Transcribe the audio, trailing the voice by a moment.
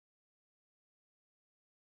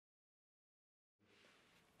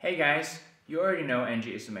Hey guys, you already know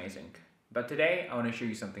Angee is amazing, but today I want to show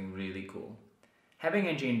you something really cool. Having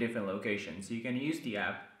Angee in different locations, you can use the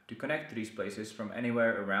app to connect to these places from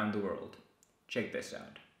anywhere around the world. Check this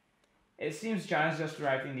out. It seems John has just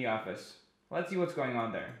arrived in the office. Let's see what's going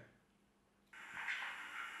on there.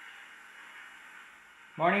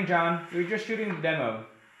 Morning John, we were just shooting the demo.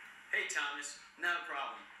 Hey Thomas, not a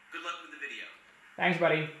problem. Good luck with the video. Thanks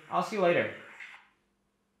buddy, I'll see you later.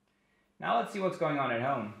 Now let's see what's going on at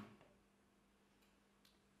home.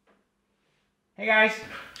 Hey guys!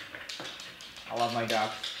 I love my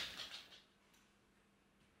dogs.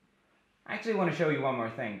 I actually want to show you one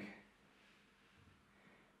more thing.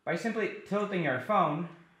 By simply tilting your phone,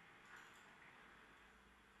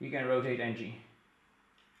 you can rotate Angee.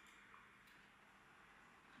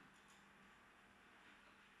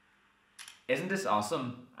 Isn't this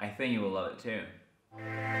awesome? I think you will love it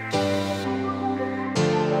too.